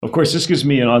Of course, this gives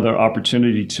me another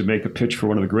opportunity to make a pitch for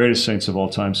one of the greatest saints of all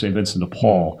time, St. Vincent de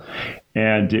Paul.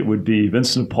 And it would be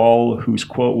Vincent de Paul, whose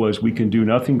quote was, "We can do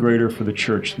nothing greater for the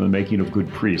church than the making of good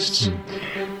priests."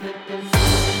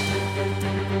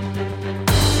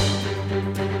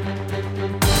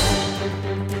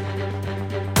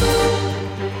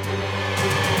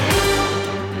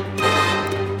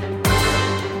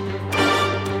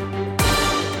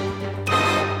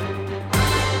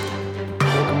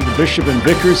 Bishop and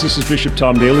Vicars. This is Bishop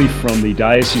Tom Daly from the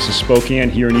Diocese of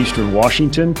Spokane here in Eastern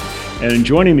Washington. And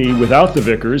joining me without the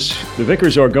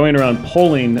vicars are going around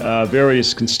polling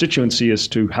various constituencies as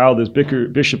to how this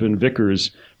Bishop and Vicars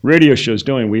radio show is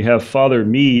doing. We have Father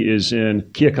Mee is in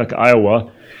Keokuk, Iowa.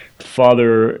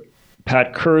 Father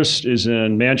Pat Kirst is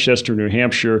in Manchester, New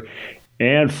Hampshire.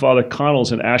 And Father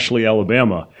Connell's in Ashley,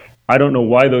 Alabama. I don't know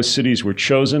why those cities were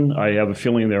chosen. I have a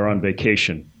feeling they're on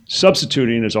vacation.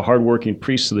 Substituting as a hardworking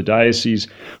priest of the diocese,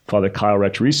 Father Kyle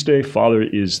Raturiste. Father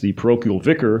is the parochial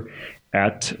vicar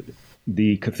at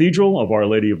the Cathedral of Our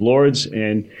Lady of Lourdes,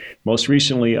 and most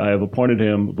recently I have appointed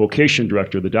him vocation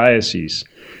director of the diocese.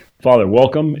 Father,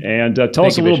 welcome, and tell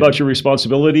us a little about your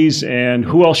responsibilities and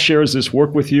who else shares this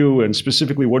work with you, and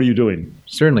specifically, what are you doing?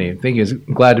 Certainly. Thank you.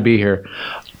 Glad to be here.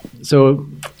 So,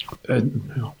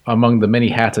 among the many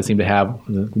hats I seem to have,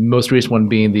 the most recent one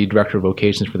being the director of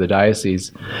vocations for the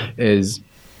diocese, is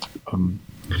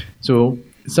so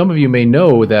some of you may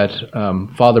know that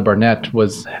Father Barnett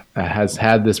has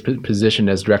had this position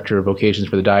as director of vocations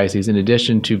for the diocese, in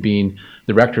addition to being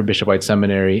the rector of Bishop White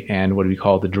Seminary and what we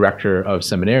call the director of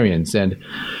seminarians. And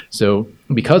so,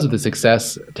 because of the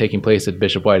success taking place at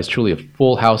Bishop White, it's truly a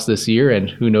full house this year, and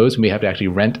who knows, we may have to actually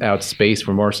rent out space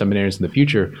for more seminarians in the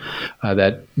future,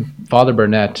 that Father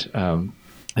Barnett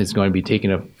is going to be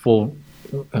taking a full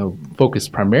focus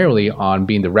primarily on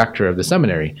being the rector of the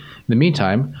seminary. In the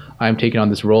meantime, I'm taking on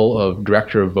this role of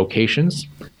director of vocations,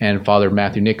 and Father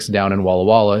Matthew Nix down in Walla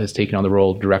Walla is taking on the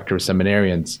role of director of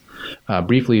seminarians.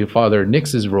 Briefly, Father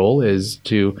Nix's role is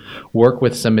to work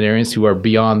with seminarians who are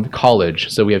beyond college.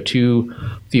 So we have two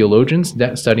theologians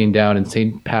studying down in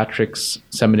St. Patrick's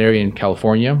Seminary in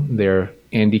California. They're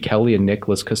Andy Kelly and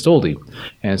Nicholas Castoldi.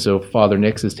 And so Father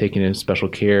Nix is taking in special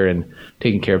care and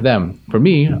taking care of them. For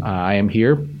me, I am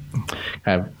here,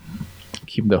 kind of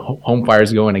keeping the home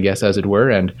fires going, I guess, as it were,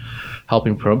 and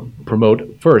helping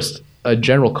promote, first, a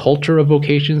general culture of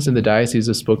vocations in the Diocese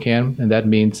of Spokane. And that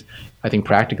means, I think,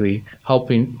 practically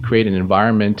helping create an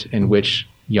environment in which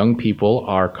young people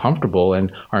are comfortable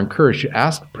and are encouraged to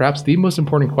ask perhaps the most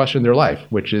important question in their life,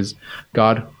 which is,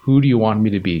 God, who do you want me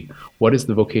to be? What is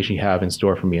the vocation you have in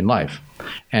store for me in life?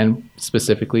 And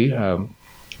specifically,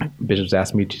 bishops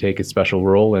asked me to take a special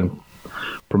role in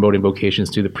promoting vocations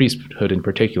to the priesthood in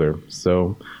particular.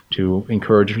 So to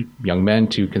encourage young men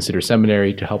to consider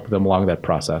seminary, to help them along that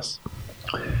process.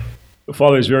 The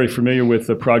Father is very familiar with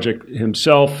the project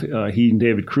himself. He and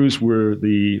David Cruz were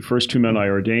the first two men I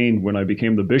ordained when I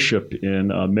became the bishop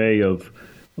in May of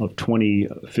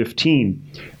 2015.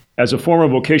 As a former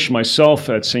vocation myself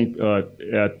at the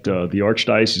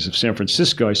Archdiocese of San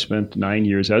Francisco, I spent 9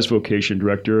 years as vocation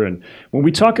director. And when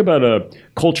we talk about a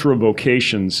culture of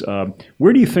vocations,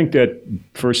 where do you think that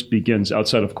first begins,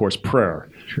 outside, of course, prayer?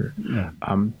 Sure. Yeah.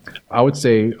 I would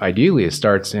say ideally it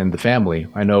starts in the family.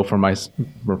 I know for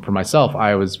myself,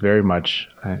 I was very much,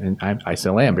 and I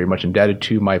still am very much indebted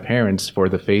to my parents for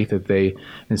the faith that they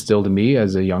instilled in me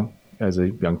as a young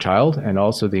child, and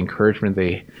also the encouragement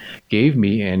they gave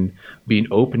me in being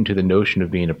open to the notion of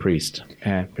being a priest.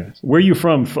 And where are you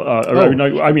from?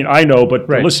 I know, but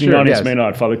right, the listening sure, audience yes. may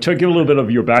not. Father, give a little bit of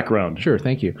your background. Sure,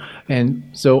 thank you. And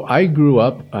so I grew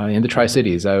up in the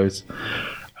Tri-Cities. I was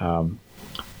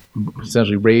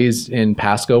essentially raised in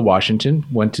Pasco, Washington,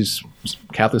 went to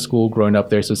Catholic school growing up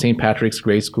there, so St. Patrick's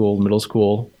grade school, middle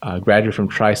school, graduated from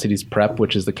Tri-Cities Prep,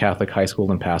 which is the Catholic high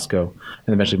school in Pasco,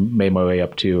 and eventually made my way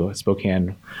up to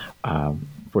Spokane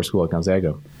for school at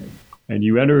Gonzaga. And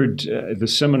you entered the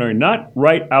seminary not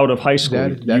right out of high school.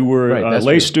 You were right, a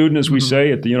lay true. Student, as we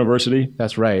say, at the university.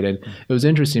 That's right, and it was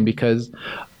interesting because,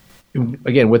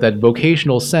 again, with that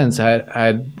vocational sense, I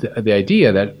had the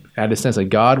idea that I had a sense that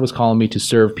God was calling me to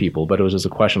serve people, but it was just a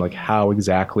question like, how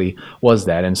exactly was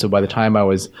that? And so by the time I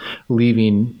was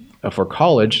leaving for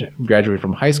college, graduated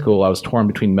from high school, I was torn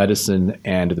between medicine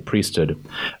and the priesthood.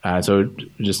 So it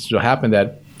just so happened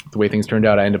that the way things turned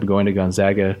out, I ended up going to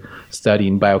Gonzaga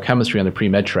studying biochemistry on the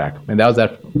pre-med track. And that was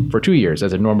that for 2 years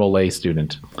as a normal lay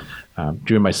student.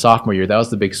 During my sophomore year, that was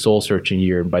the big soul-searching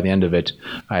year. By the end of it,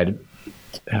 I had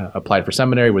applied for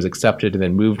seminary, was accepted, and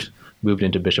then moved moved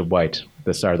into Bishop White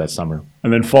the start of that summer.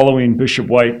 And then following Bishop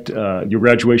White, your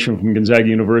graduation from Gonzaga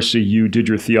University, you did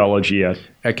your theology at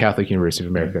Catholic University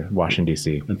of America, Washington,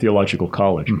 D.C. and Theological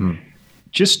College. Mm-hmm.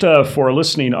 Just for our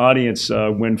listening audience,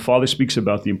 when Father speaks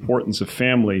about the importance of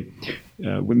family,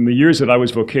 when the years that I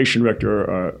was vocation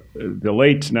director, the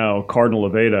late now Cardinal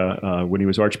Aveda, when he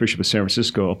was Archbishop of San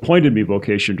Francisco, appointed me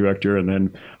vocation director, and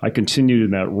then I continued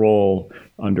in that role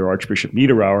under Archbishop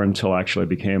Niederauer until actually I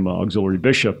became auxiliary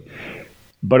bishop.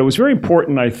 But it was very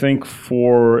important, I think,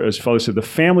 for, as Father said, the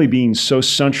family being so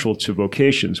central to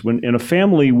vocations. When in a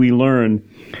family we learn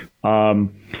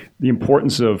the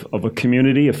importance of a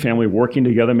community, a family working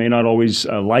together, may not always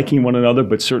liking one another,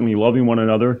 but certainly loving one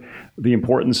another, the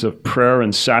importance of prayer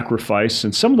and sacrifice,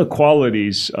 and some of the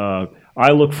qualities I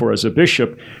look for as a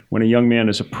bishop when a young man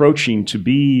is approaching to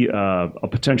be a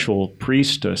potential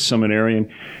priest, a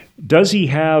seminarian. Does he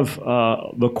have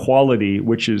the quality,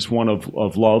 which is one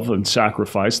of love and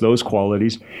sacrifice, those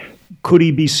qualities? Could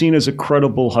he be seen as a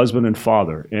credible husband and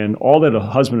father? And all that a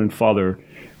husband and father,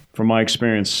 from my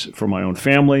experience, from my own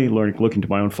family, looking to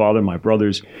my own father, my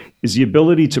brothers, is the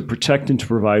ability to protect and to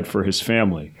provide for his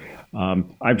family.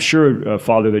 I'm sure,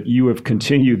 Father, that you have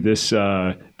continued this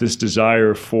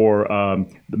desire for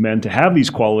the men to have these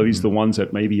qualities, the ones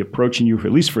that may be approaching you,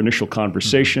 at least for initial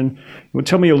conversation. Well,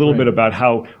 tell me a little bit about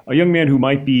how a young man who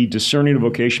might be discerning a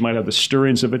vocation, might have the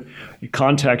stirrings of it,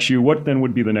 contacts you. What then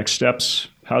would be the next steps?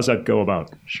 How's that go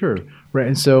about? Sure. Right.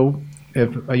 And so if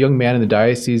a young man in the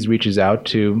diocese reaches out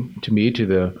to me, to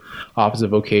the Office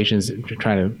of Vocations,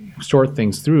 trying to sort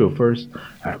things through, first,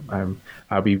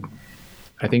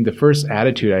 I think the first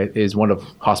attitude is one of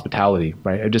hospitality,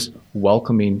 right? Of just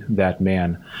welcoming that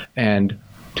man. And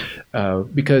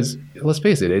because let's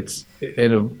face it, it's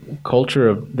in a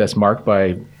culture that's marked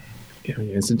by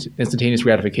instantaneous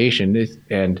gratification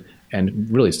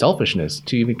and really selfishness,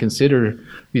 to even consider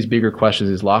these bigger questions,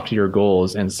 these loftier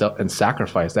goals, and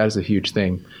sacrifice. That is a huge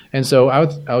thing. And so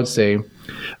I would say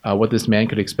what this man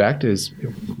could expect is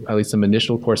at least some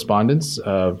initial correspondence,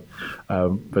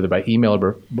 whether by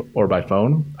email or by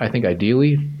phone. I think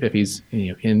ideally, if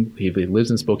if he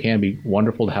lives in Spokane, it'd be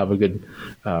wonderful to have a good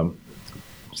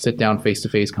sit down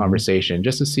face-to-face conversation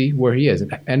just to see where he is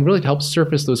and really to help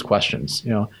surface those questions.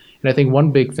 And I think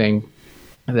one big thing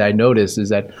that I noticed is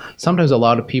that sometimes a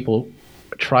lot of people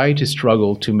try to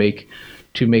struggle to make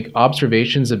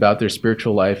observations about their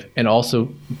spiritual life and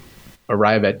also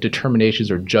arrive at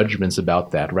determinations or judgments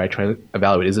about that, right? Try to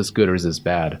evaluate, is this good or is this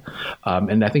bad?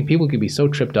 And I think people can be so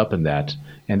tripped up in that.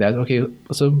 And that, okay,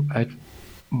 so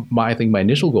I think my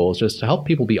initial goal is just to help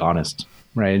people be honest,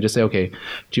 right? And just say, okay,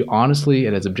 to honestly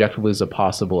and as objectively as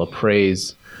possible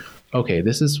appraise, okay,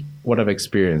 this is what I've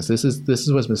experienced. This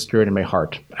is what's been stirred in my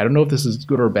heart. I don't know if this is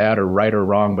good or bad or right or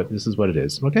wrong, but this is what it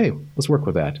is. Okay, let's work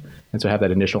with that. And so have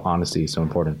that initial honesty is so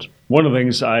important. One of the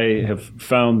things I have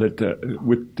found that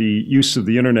with the use of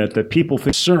the internet, that people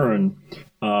discern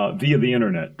via the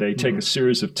internet. They take a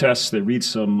series of tests, they read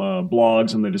some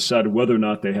blogs, and they decide whether or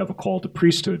not they have a call to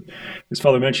priesthood. As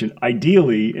Father mentioned,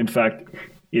 ideally, in fact,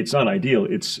 it's not ideal.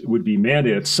 It would be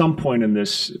mandated at some point in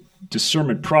this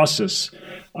discernment process,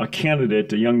 a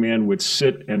candidate, a young man, would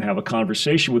sit and have a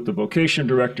conversation with the vocation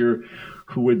director,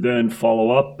 who would then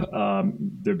follow up.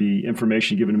 There'd be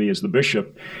information given to me as the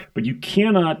bishop, but you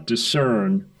cannot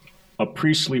discern a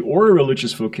priestly or a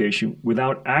religious vocation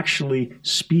without actually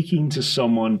speaking to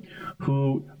someone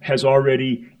who has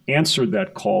already answered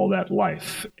that call, that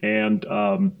life. And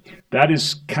that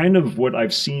is kind of what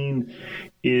I've seen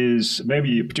is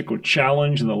maybe a particular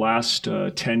challenge in the last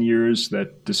 10 years,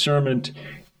 that discernment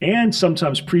and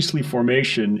sometimes priestly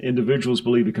formation, individuals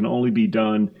believe it can only be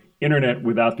done internet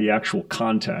without the actual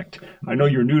contact. I know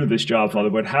you're new to this job, Father,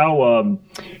 but how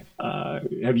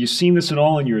have you seen this at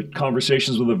all in your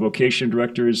conversations with the vocation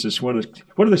directors? What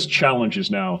are the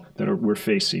challenges now that we're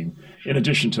facing in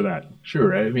addition to that?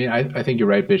 Sure. I mean, I think you're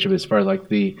right, Bishop, as far as like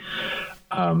the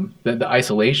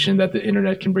isolation that the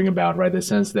internet can bring about, right? The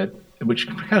sense that, which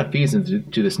kind of feeds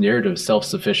into this narrative of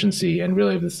self-sufficiency and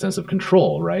really the sense of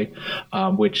control, right?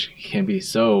 Which can be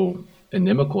so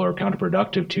inimical or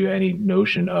counterproductive to any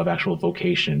notion of actual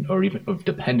vocation or even of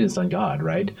dependence on God,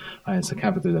 right? And so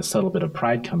kind of there's a subtle bit of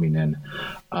pride coming in.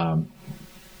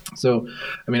 So,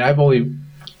 I mean, I've only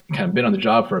kind of been on the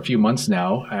job for a few months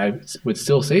now. I would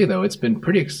still say, though, it's been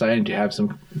pretty exciting to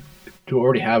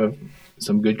already have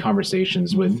some good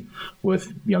conversations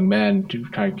with young men to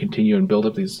try and continue and build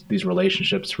up these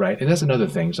relationships, right? And that's another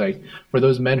thing. It's like for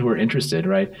those men who are interested,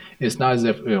 right? It's not as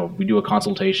if we do a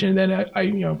consultation and then I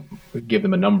give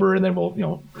them a number and then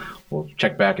we'll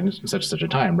check back in such a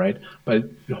time, right? But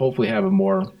hopefully have a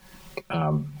more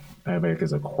like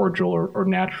as a cordial or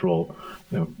natural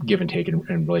give and take in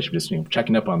relationship, just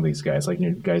checking up on these guys, like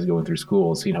guys going through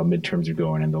school, seeing how midterms are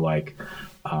going and the like.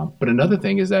 But another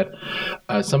thing is that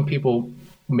some people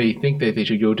may think that they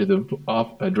should go to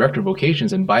the director of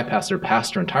vocations and bypass their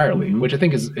pastor entirely, which I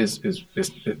think is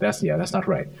that's not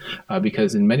right,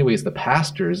 because in many ways the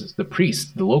pastors, the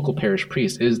priest, the local parish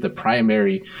priest, is the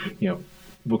primary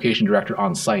vocation director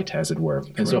on site, as it were.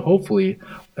 And so hopefully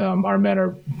our men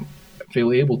are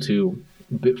feel able to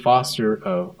foster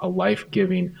a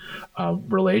life-giving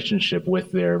relationship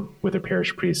with their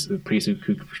parish priest, a priest who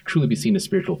could truly be seen as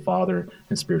spiritual father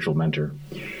and spiritual mentor.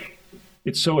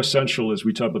 It's so essential as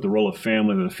we talk about the role of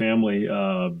family, that the family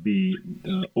be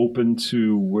open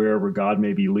to wherever God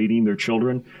may be leading their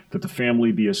children, that the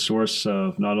family be a source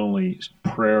of not only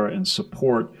prayer and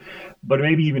support, but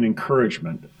maybe even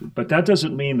encouragement. But that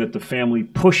doesn't mean that the family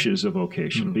pushes a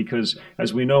vocation, because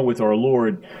as we know with our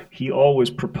Lord, he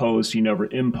always proposed, he never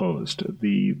imposed.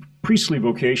 The priestly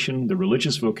vocation, the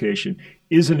religious vocation,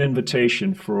 is an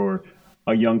invitation for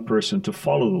a young person to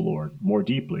follow the Lord more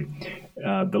deeply.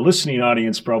 The listening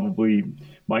audience probably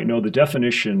might know the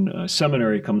definition.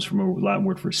 Seminary comes from a Latin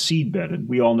word for seed bed, and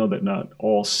we all know that not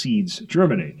all seeds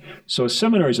germinate. So a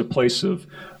seminary is a place of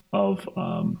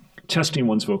testing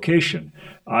one's vocation.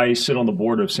 I sit on the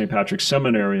board of St. Patrick's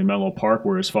Seminary in Menlo Park,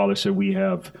 where his father said we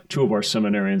have 2 of our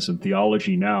seminarians in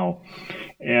theology now.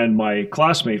 And my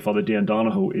classmate, Father Dan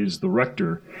Donahoe, is the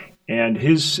rector. And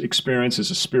his experience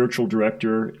as a spiritual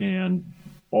director and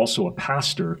also a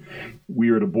pastor, we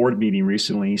were at a board meeting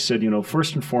recently. He said,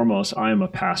 first and foremost, I am a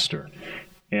pastor.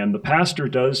 And the pastor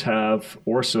does have,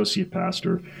 or associate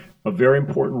pastor, a very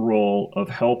important role of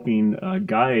helping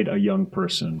guide a young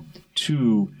person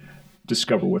to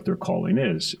discover what their calling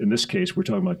is. In this case, we're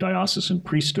talking about diocesan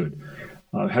priesthood.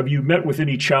 Have you met with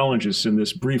any challenges in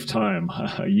this brief time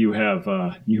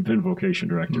you've been vocation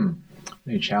director?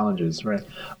 Any challenges, right?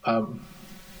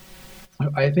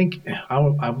 I think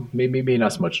maybe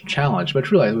not so much challenge, but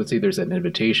truly I would say there's an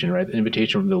invitation, right? An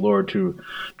invitation from the Lord to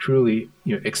truly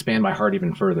expand my heart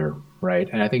even further, right?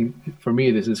 And I think for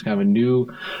me this is kind of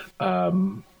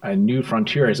a new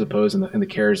frontier, I suppose, in the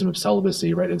charism of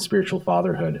celibacy, right, and spiritual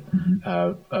fatherhood,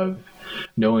 of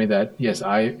knowing that yes,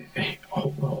 as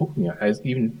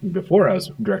even before I was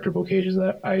director of vocations,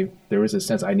 that there was a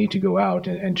sense I need to go out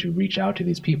and to reach out to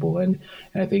these people, and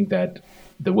I think that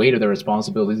the weight of the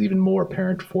responsibility is even more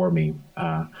apparent for me,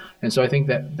 and so I think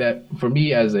that for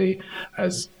me as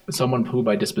someone who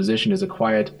by disposition is a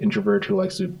quiet introvert who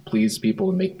likes to please people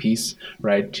and make peace,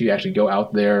 right, to actually go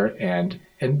out there and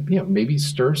maybe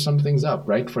stir some things up,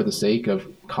 right, for the sake of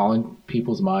calling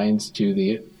people's minds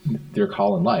to their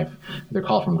call in life, their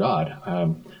call from God.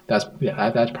 That's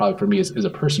probably for me is a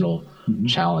personal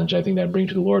challenge. I think that I bring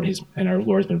to the Lord, and our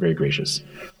Lord has been very gracious.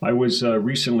 I was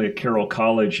recently at Carroll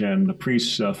College, and the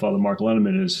priest, Father Mark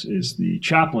Lenneman, is the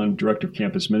chaplain, director of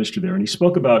campus ministry there, and he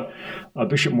spoke about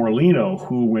Bishop Morlino,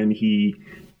 who when he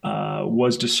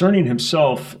was discerning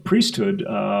himself priesthood,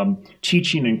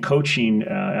 teaching and coaching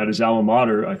at his alma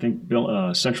mater, I think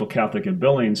Central Catholic in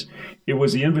Billings. It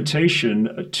was the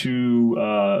invitation to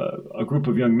a group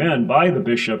of young men by the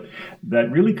bishop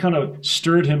that really kind of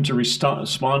stirred him to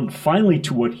respond finally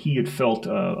to what he had felt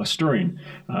a stirring,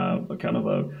 a kind of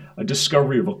a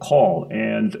discovery of a call.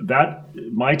 And that,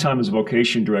 my time as a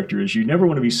vocation director, is you never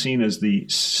want to be seen as the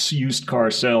used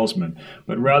car salesman,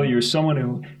 but rather you're someone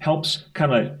who helps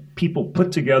kind of people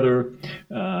put together,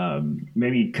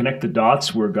 maybe connect the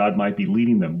dots where God might be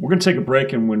leading them. We're going to take a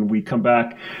break, and when we come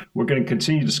back, we're going to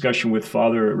continue discussion with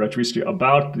Father Ratriste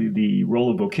about the role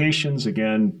of vocations,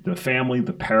 again, the family,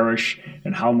 the parish,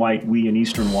 and how might we in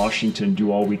Eastern Washington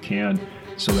do all we can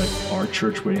so that our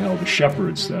church may have the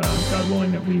shepherds, God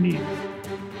willing, that we need.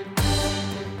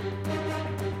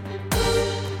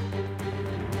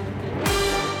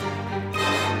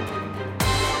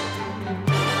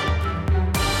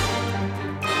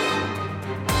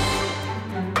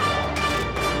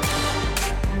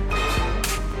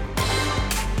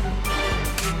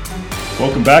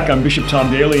 Welcome back. I'm Bishop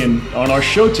Tom Daly, and on our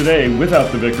show today,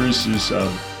 without the vicars, is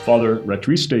Father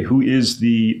Ratriste, who is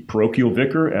the parochial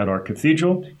vicar at our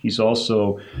cathedral. He's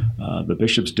also the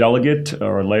bishop's delegate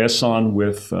or liaison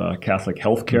with Catholic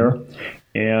Healthcare.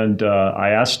 And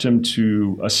I asked him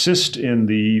to assist in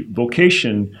the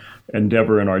vocation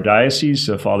endeavor in our diocese.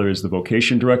 Father is the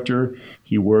vocation director.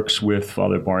 He works with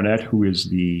Father Barnett, who is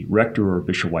the rector of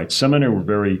Bishop White Seminary. We're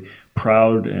very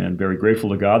proud and very grateful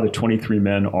to God that 23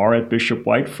 men are at Bishop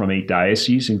White from 8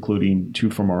 dioceses, including 2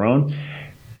 from our own.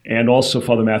 and also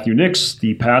Father Matthew Nix,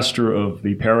 the pastor of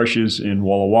the parishes in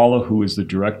Walla Walla, who is the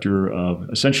director of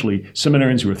essentially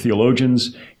seminarians who are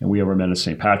theologians, and we have our men at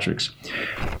St. Patrick's.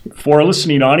 For our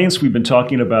listening audience, we've been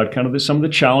talking about kind of some of the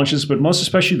challenges, but most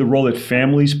especially the role that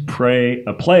families play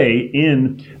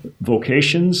in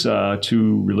vocations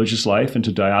to religious life and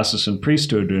to diocesan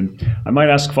priesthood. And I might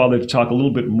ask Father to talk a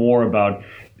little bit more about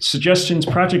suggestions,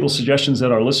 practical suggestions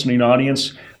that our listening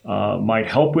audience might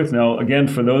help with. Now, again,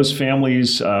 for those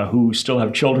families who still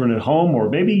have children at home, or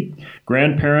maybe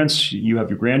grandparents, you have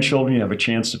your grandchildren, you have a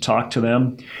chance to talk to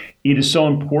them. It is so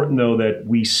important, though, that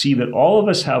we see that all of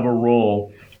us have a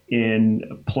role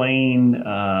in playing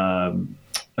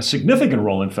a significant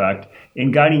role, in fact, in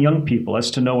guiding young people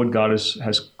as to know what God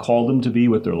has called them to be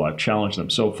with their life, challenge them.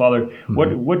 So, Father,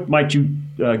 what might you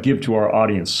give to our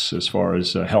audience as far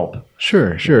as help?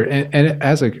 Sure. And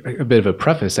as a bit of a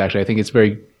preface, actually, I think it's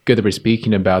very good that we're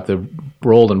speaking about the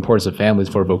role and importance of families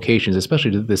for vocations,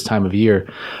 especially this time of year.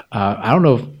 I don't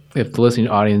know if the listening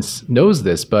audience knows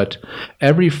this, but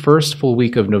every first full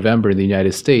week of November in the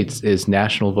United States is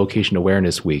National Vocation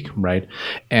Awareness Week, right?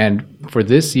 And for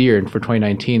this year and for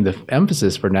 2019, the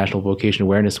emphasis for National Vocation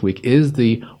Awareness Week is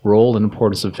the role and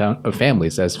importance of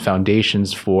families as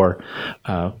foundations for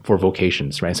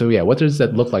vocations, right? So yeah, what does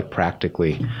that look like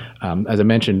practically? As I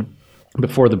mentioned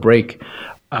before the break,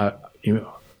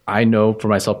 I know for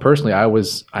myself personally,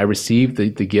 I received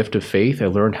the gift of faith. I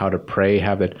learned how to pray,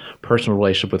 have that personal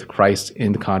relationship with Christ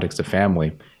in the context of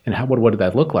family. And what did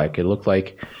that look like? It looked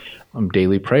like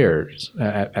daily prayers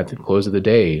at the close of the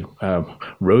day,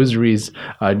 rosaries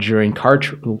during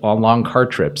long car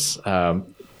trips,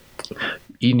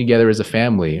 eating together as a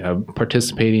family,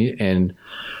 participating in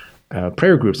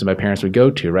prayer groups that my parents would go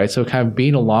to, right? So kind of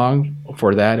being along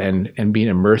for that and being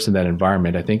immersed in that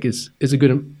environment, I think is a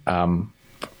good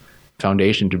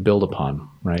foundation to build upon,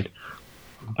 right?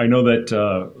 I know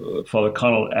that Father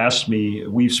Connell asked me,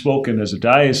 we've spoken as a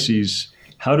diocese,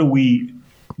 how do we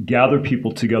gather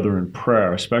people together in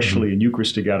prayer, especially in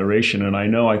Eucharistic adoration? And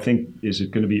I think, is it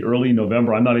going to be early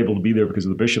November? I'm not able to be there because of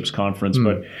the Bishops' Conference,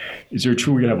 but is there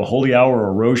true we're going to have a holy hour or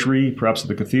a rosary, perhaps at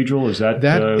the cathedral? Is that...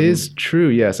 That is true,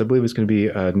 yes. I believe it's going to be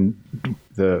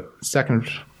the second...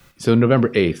 So November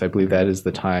 8th, I believe that is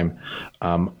the time.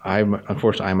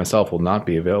 Unfortunately, I myself will not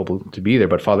be available to be there,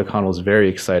 but Father Connell is very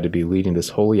excited to be leading this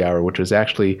holy hour, which was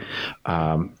actually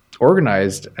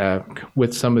organized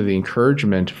with some of the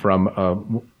encouragement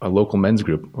from a local men's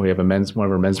group. We have one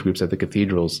of our men's groups at the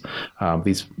cathedrals.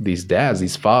 These dads,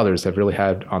 these fathers have really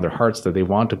had on their hearts that they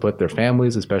want to put their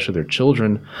families, especially their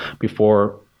children,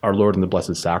 before our Lord in the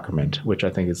Blessed Sacrament, which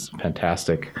I think is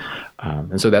fantastic.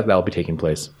 And so that'll be taking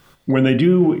place. When they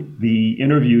do the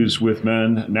interviews with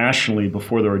men nationally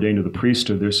before they're ordained to the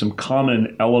priesthood, there's some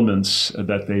common elements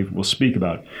that they will speak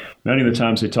about. Many of the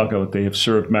times they talk about they have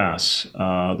served Mass,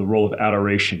 the role of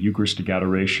adoration, Eucharistic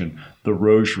adoration, the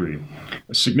rosary.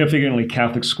 Significantly,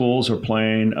 Catholic schools are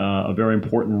playing a very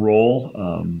important role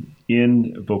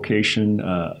in vocation,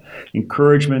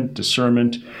 encouragement,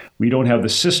 discernment. We don't have the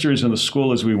sisters in the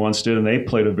school as we once did, and they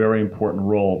played a very important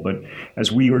role. But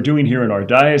as we are doing here in our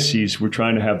diocese, we're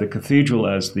trying to have the cathedral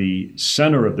as the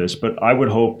center of this. But I would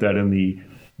hope that in the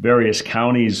various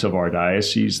counties of our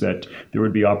diocese that there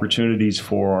would be opportunities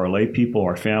for our lay people,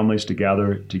 our families to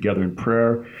gather together in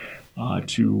prayer,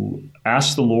 to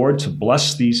ask the Lord to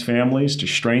bless these families, to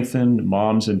strengthen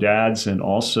moms and dads, and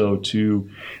also to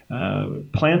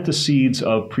plant the seeds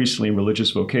of priestly and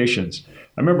religious vocations.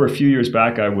 I remember a few years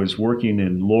back I was working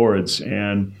in Lourdes,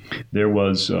 and there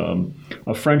was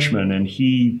a Frenchman, and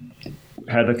he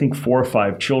had, I think, 4 or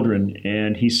 5 children,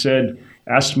 and he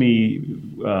asked me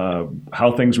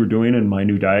how things were doing in my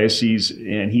new diocese,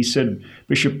 and he said,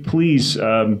 "Bishop, please,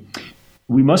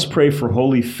 we must pray for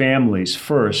holy families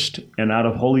first, and out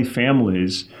of holy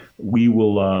families, we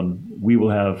will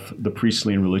have the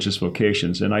priestly and religious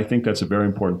vocations." And I think that's a very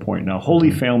important point. Now,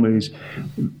 holy families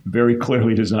very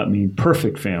clearly does not mean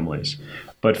perfect families,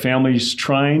 but families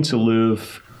trying to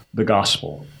live the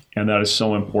gospel. And that is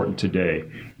so important today,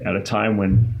 at a time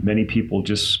when many people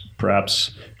just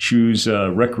perhaps choose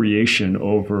recreation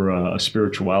over a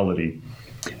spirituality.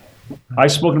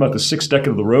 I've spoken about the 6th decade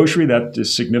of the Rosary. That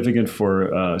is significant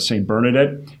for St.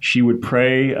 Bernadette. She would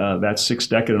pray that 6th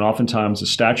decade, and oftentimes the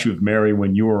statue of Mary,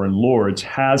 when you are in Lourdes,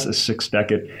 has a 6th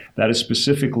decade that is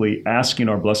specifically asking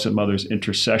our Blessed Mother's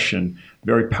intercession,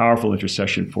 very powerful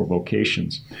intercession for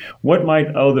vocations. What might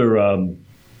other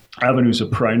avenues of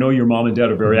prayer? I know your mom and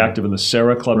dad are very active in the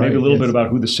Serra Club. Maybe a little bit about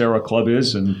who the Serra Club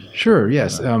is. Sure,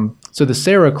 yes. So the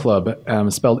Serra Club,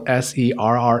 spelled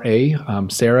S-E-R-R-A,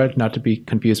 Serra, not to be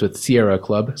confused with Sierra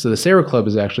Club. So the Serra Club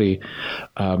is actually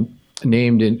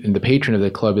named in the patron of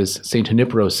the club is Saint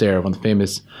Junipero Serra, one of the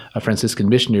famous Franciscan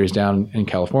missionaries down in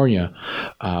California.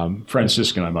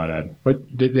 Franciscan, I might add.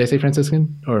 What did I say,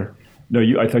 Franciscan or? No,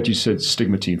 I thought you said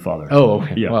stigmatine father. Oh,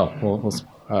 okay. Yeah. Well,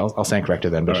 I'll stand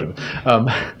corrected then, Bishop.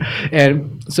 Right.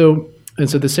 And so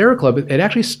the Serra Club,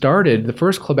 the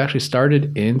first club actually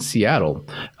started in Seattle,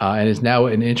 and is now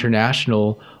an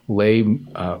international lay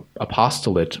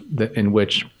apostolate in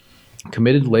which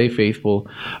committed lay faithful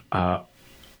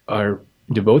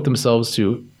devote themselves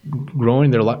to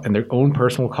growing in their own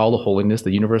personal call to holiness,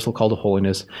 the universal call to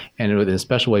holiness, and in a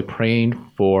special way praying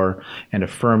for and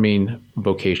affirming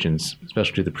vocations,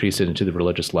 especially to the priesthood and to the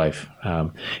religious life.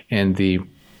 And the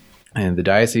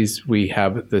diocese, we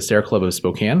have the Serra Club of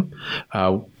Spokane,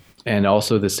 and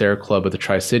also the Serra Club of the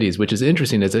Tri-Cities, which is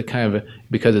interesting as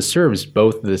because it serves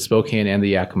both the Spokane and the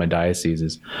Yakima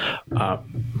dioceses.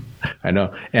 I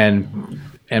know, and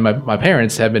my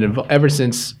parents have been ever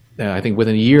since. I think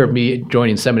within a year of me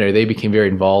joining seminary, they became very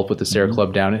involved with the Serra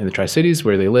Club down in the Tri-Cities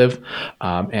where they live,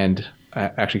 and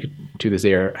actually to this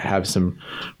day have some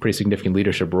pretty significant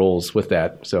leadership roles with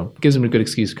that. So it gives them a good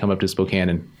excuse to come up to Spokane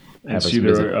and have see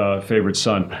their favorite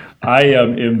son. I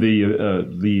am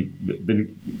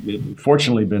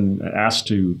fortunately been asked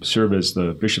to serve as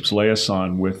the bishop's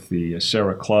liaison with the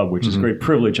Serra Club, which is a great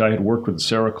privilege. I had worked with the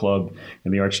Serra Club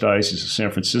in the Archdiocese of San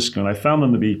Francisco, and I found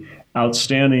them to be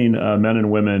outstanding men and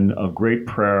women of great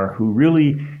prayer who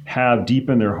really have deep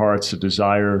in their hearts a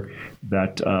desire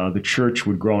that the church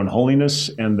would grow in holiness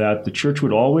and that the church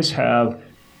would always have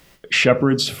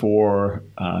shepherds for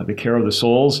the care of the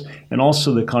souls and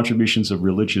also the contributions of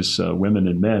religious women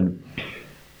and men.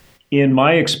 In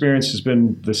my experience has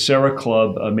been the Serra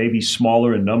Club maybe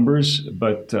smaller in numbers,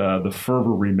 but the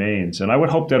fervor remains. And I would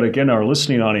hope that, again, our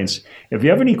listening audience, if you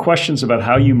have any questions about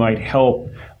how you might help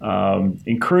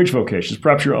encourage vocations,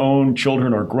 perhaps your own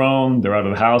children are grown, they're out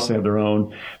of the house, they have their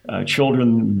own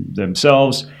children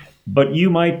themselves, but you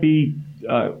might be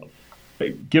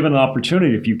given an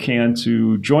opportunity, if you can,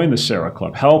 to join the Serra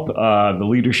Club, help the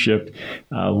leadership,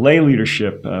 lay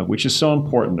leadership, which is so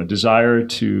important, a desire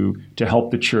to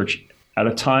help the church at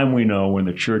a time we know when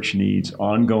the church needs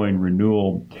ongoing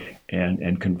renewal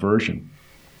and conversion.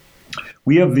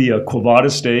 We have the Quo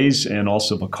Vadis days and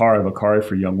also Vicari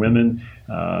for young women.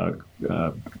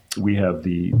 We have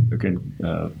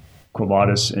Quo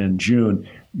Vadis in June.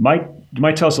 You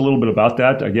might tell us a little bit about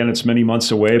that. Again, it's many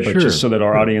months away, but sure. Just so that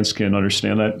our audience can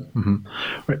understand that. Mm-hmm.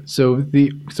 Right. So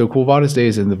Quo Vadis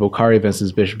Days and the Vicari events,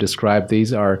 as Bishop described,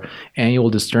 these are annual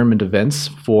discernment events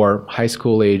for high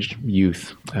school aged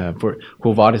youth. For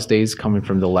Quo Vadis Days, coming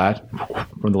from the Latin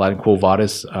Quo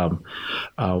Vadis,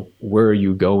 where are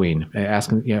you going?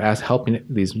 Helping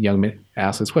these young men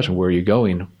ask this question: where are you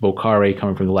going? Vocare,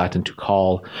 coming from the Latin to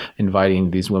call,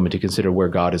 inviting these women to consider where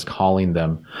God is calling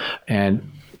them, and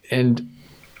in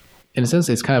a sense,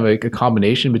 it's kind of a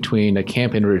combination between a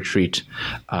camp and a retreat.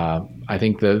 I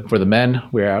think for the men,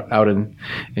 we're out in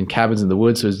cabins in the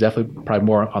woods, so it's definitely probably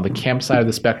more on the camp side of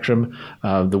the spectrum.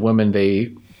 The women,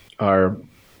 they are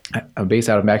based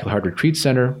out of Immaculate Heart Retreat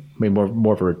Center, maybe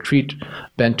more of a retreat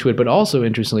bent to it, but also,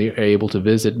 interestingly, are able to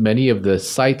visit many of the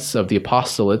sites of the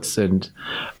apostolates and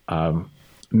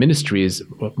ministries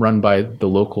run by the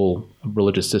local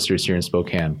religious sisters here in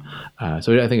Spokane.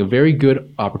 So I think a very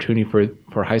good opportunity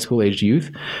for high school aged youth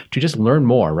to just learn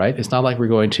more, right? It's not like we're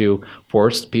going to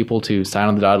force people to sign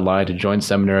on the dotted line to join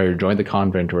seminary or join the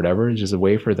convent or whatever. It's just a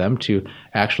way for them to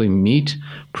actually meet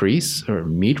priests or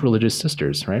meet religious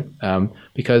sisters, right?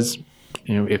 Because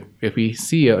if we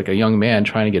see a young man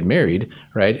trying to get married,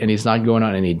 right, and he's not going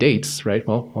on any dates, right,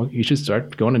 well, you should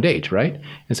start going on a date, right?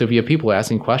 And so if you have people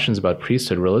asking questions about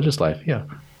priesthood, religious life, yeah,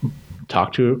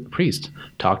 talk to a priest,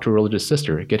 talk to a religious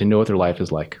sister, get to know what their life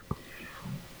is like.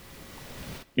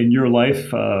 In your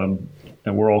life, and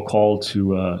we're all called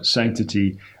to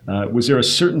sanctity, was there a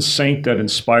certain saint that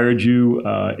inspired you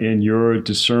in your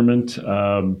discernment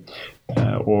or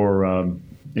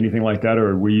anything like that,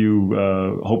 or were you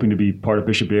hoping to be part of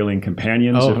Bishop Bailey and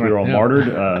Companions if we were all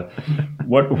martyred?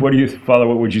 What do you, Father?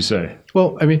 What would you say?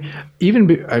 Well,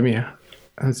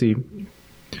 let's see.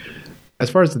 As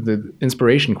far as the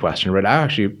inspiration question, right? I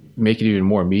actually make it even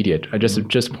more immediate. I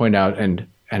just point out and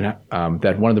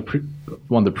that one of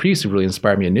the priests who really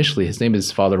inspired me initially, his name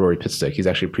is Father Rory Pitstick. He's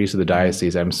actually a priest of the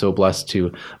diocese. I'm so blessed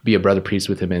to be a brother priest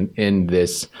with him in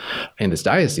this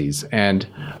diocese, and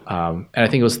I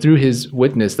think it was through his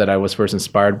witness that I was first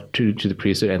inspired to the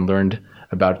priesthood and learned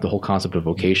about the whole concept of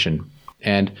vocation.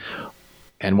 And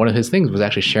And one of his things was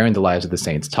actually sharing the lives of the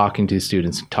saints, talking to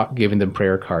students, giving them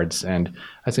prayer cards. And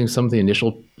I think some of the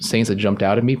initial saints that jumped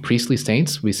out at me, priestly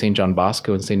saints, we St. John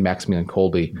Bosco and St. Maximilian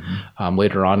Kolbe.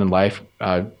 Later on in life,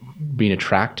 being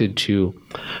attracted to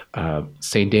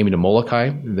St. Damien of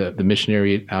Molokai, the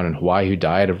missionary out in Hawaii who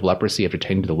died of leprosy after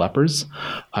tending to the lepers.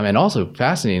 And also,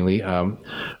 fascinatingly,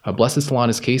 Blessed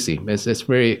Solanus Casey. It's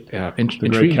very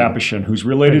intriguing. The great Capuchin, who's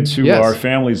related to our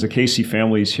families, the Casey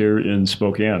families here in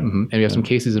Spokane. And we have some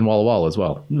Caseys in Walla Walla as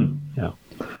well. Yeah.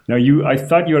 Now, I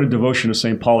thought you had a devotion to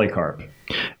St. Polycarp.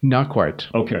 Not quite.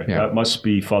 Okay, that must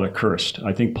be Father Kirst.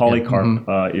 I think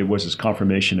Polycarp, it was his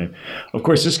confirmation name. Of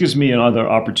course, this gives me another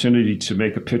opportunity to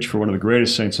make a pitch for one of the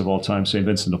greatest saints of all time, St.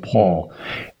 Vincent de Paul.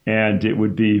 And it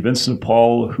would be Vincent de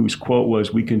Paul, whose quote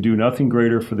was, "We can do nothing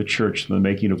greater for the church than the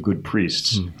making of good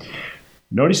priests."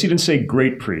 Notice he didn't say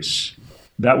great priests.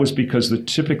 That was because the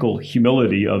typical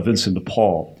humility of Vincent de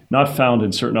Paul, not found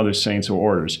in certain other saints or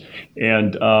orders.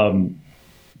 And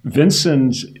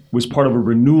Vincent was part of a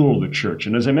renewal of the church.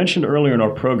 And as I mentioned earlier in our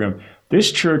program,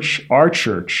 this church, our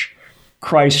church,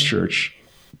 Christ Church,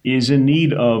 is in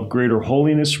need of greater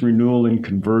holiness, renewal, and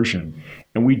conversion.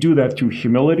 And we do that through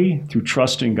humility, through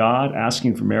trust in God,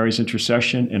 asking for Mary's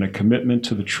intercession, and a commitment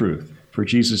to the truth. For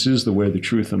Jesus is the way, the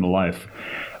truth, and the life.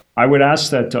 I would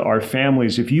ask that our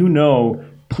families, if you know,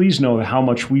 please know how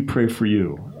much we pray for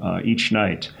you each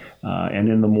night. And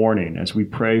in the morning, as we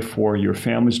pray for your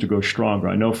families to go stronger.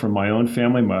 I know from my own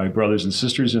family, my brothers and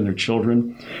sisters and their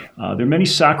children, there are many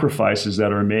sacrifices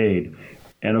that are made.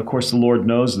 And of course, the Lord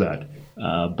knows that.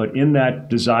 But in that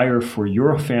desire for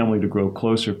your family to grow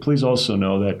closer, please also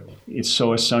know that it's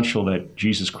so essential that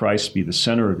Jesus Christ be the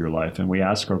center of your life. And we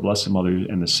ask our Blessed Mother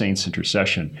and the saints'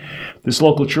 intercession. This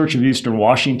local church of Eastern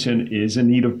Washington is in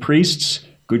need of priests,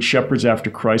 good shepherds after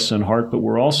Christ's own heart, but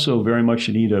we're also very much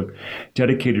in need of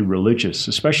dedicated religious,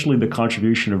 especially the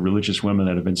contribution of religious women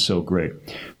that have been so great.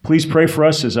 Please pray for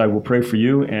us as I will pray for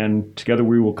you, and together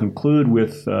we will conclude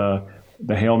with the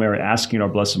Hail Mary, asking our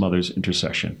Blessed Mother's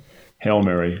intercession. Hail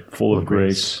Mary, full of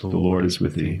grace, the Lord is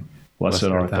with thee. Blessed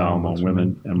art thou among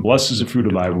women, and blessed is the fruit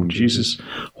of thy womb, Jesus.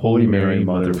 Holy Mary,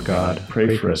 Mother of God,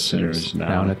 pray for us sinners,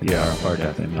 now and at the hour of our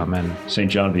death. Amen.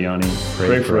 St. John Vianney,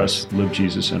 pray for us. Live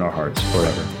Jesus in our hearts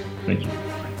forever. Thank you.